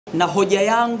na hoja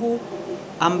yangu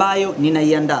ambayo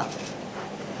ninaiandaa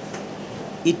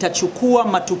itachukua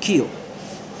matukio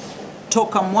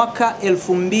toka mwaka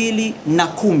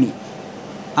 2010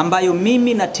 ambayo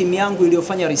mimi na timu yangu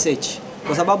iliyofanya research,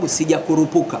 kwa sababu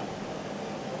sijakurupuka.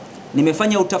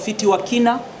 Nimefanya utafiti wa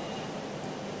kina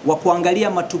wa kuangalia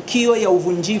matukio ya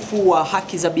uvunjifu wa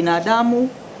haki za binadamu,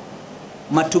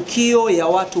 matukio ya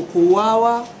watu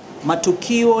kuuawa,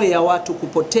 matukio ya watu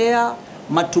kupotea,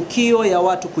 matukio ya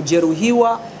watu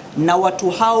kujeruhiwa na watu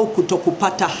hao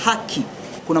kutokupata haki.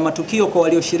 Kuna matukio kwa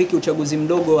walioshiriki uchaguzi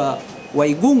mdogo wa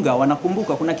Igunga,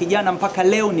 wanakumbuka kuna kijana mpaka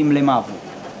leo ni mlemavu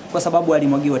kwa sababu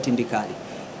alimwagiwa tindikali.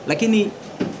 Lakini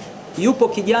yupo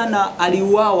kijana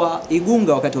aliuawa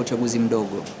Igunga wakati wa uchaguzi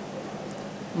mdogo.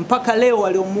 Mpaka leo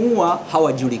waliomuua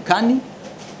hawajulikani.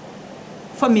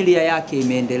 Familia yake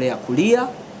imeendelea kulia,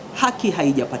 haki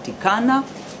haijapatikana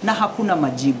na hakuna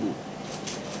majibu.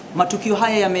 Matukio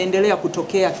haya yameendelea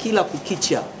kutokea kila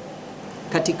kukicha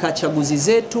katika chaguzi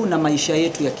zetu na maisha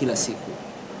yetu ya kila siku.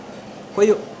 Kwa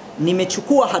hiyo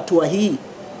nimechukua hatua hii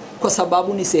kwa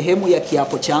sababu ni sehemu ya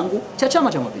kiapo changu cha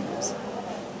Chama cha Mapinduzi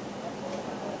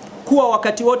kuwa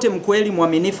wakati wote mkweli,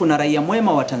 mwaminifu na raia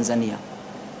mwema wa Tanzania.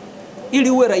 Ili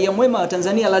uwe raia mwema wa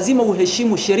Tanzania lazima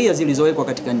uheshimu sheria zilizowekwa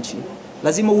katika nchi,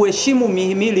 lazima uheshimu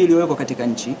mihimili iliyowekwa katika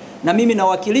nchi, na mimi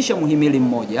nawakilisha muhimili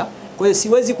mmoja. Kwa hiyo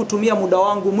siwezi kutumia muda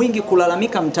wangu mwingi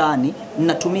kulalamika mtaani,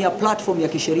 ninatumia platform ya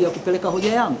kisheria kupeleka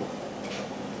hoja yangu.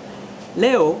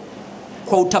 Leo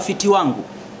kwa utafiti wangu,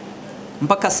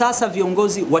 mpaka sasa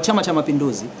viongozi wa Chama cha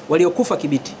Mapinduzi waliokufa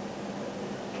Kibiti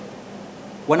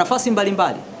wa nafasi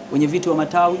mbalimbali, wenye viti wa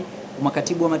matawi,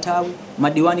 makatibu wa matawi,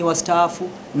 madiwani wastaafu,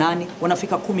 nani,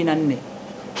 wanafika 14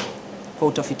 kwa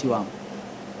utafiti wangu.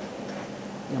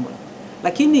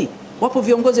 Lakini wapo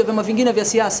viongozi wa vyama vingine vya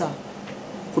siasa.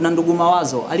 Kuna ndugu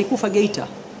Mawazo alikufa Geita,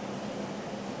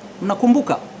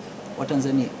 mnakumbuka wa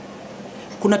Tanzania.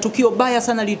 Kuna tukio baya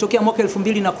sana lilitokea mwaka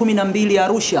 2012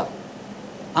 Arusha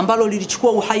ambalo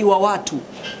lilichukua uhai wa watu.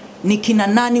 Ni kina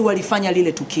nani walifanya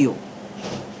lile tukio?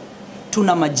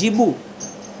 Tuna majibu?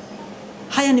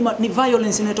 Haya ni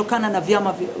violence inayotokana na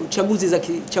vyama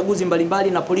chaguzi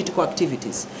mbalimbali na political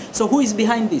activities. So who is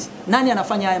behind this? Nani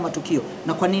anafanya haya matukio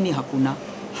na kwa nini hakuna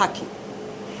haki?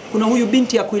 Kuna huyu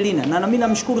binti ya Kuilina, na mimi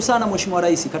namshukuru sana Mheshimiwa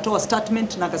Rais, katoa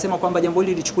statement na akasema kwamba jambo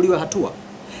hili lichukuliwe hatua.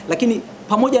 Lakini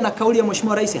pamoja na kauli ya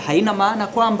Mheshimiwa Rais haina maana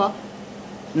kwamba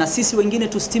na sisi wengine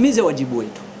tusitimize wajibu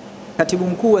wetu. Katibu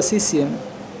mkuu wa CCM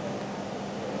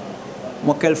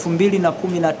mwaka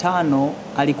 2015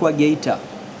 alikuwa Geita.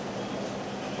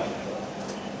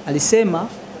 Alisema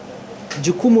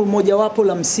jukumu mojawapo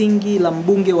la msingi la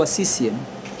mbunge wa CCM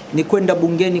ni kwenda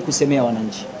bungeni kusemea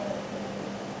wananchi.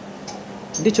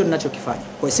 Ndicho ninachokifanya.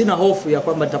 Kwa sina hofu ya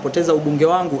kwamba nitapoteza ubunge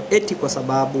wangu eti kwa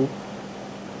sababu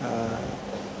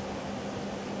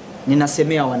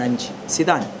ninasemea wananchi.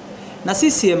 Sidhani. Na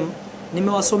CCM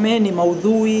nimewasomeeni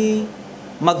maudhui,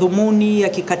 madhumuni ya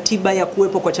kikatiba ya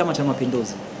kuwepo kwa Chama cha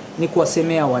Mapinduzi ni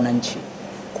kuwasemea wananchi,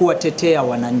 kuwatetea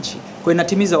wananchi. Kwa hiyo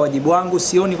natimiza wajibu wangu,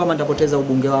 sioni kwamba nitapoteza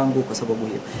ubunge wangu kwa sababu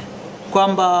hiyo.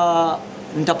 Kwamba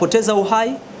nitapoteza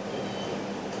uhai,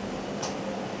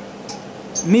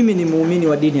 mimi ni muumini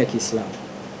wa dini ya Kiislamu.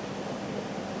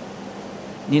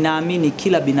 Ninaamini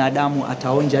kila binadamu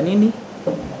ataonja nini?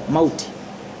 Mauti.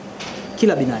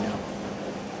 Kila binadamu.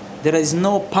 There is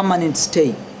no permanent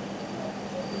stay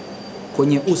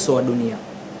kwenye uso wa dunia.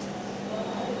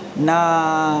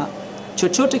 Na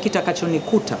chochote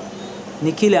kitakachonikuta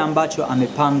ni kile ambacho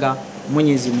amepanga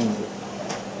Mwenyezi Mungu.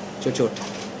 Chochote.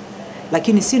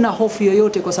 Lakini sina hofu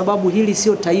yoyote kwa sababu hili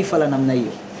sio taifa la namna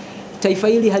hiyo. Taifa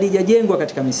hili halijajengwa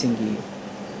katika misingi hiyo.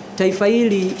 Taifa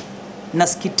hili,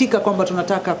 nasikitika kwamba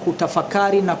tunataka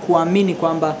kutafakari na kuamini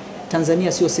kwamba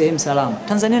Tanzania sio sehemu salama.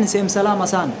 Tanzania ni sehemu salama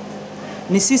sana.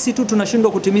 Ni sisi tu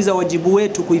tunashindwa kutimiza wajibu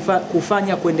wetu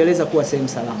kufanya kuendeleza kuwa sehemu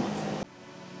salama.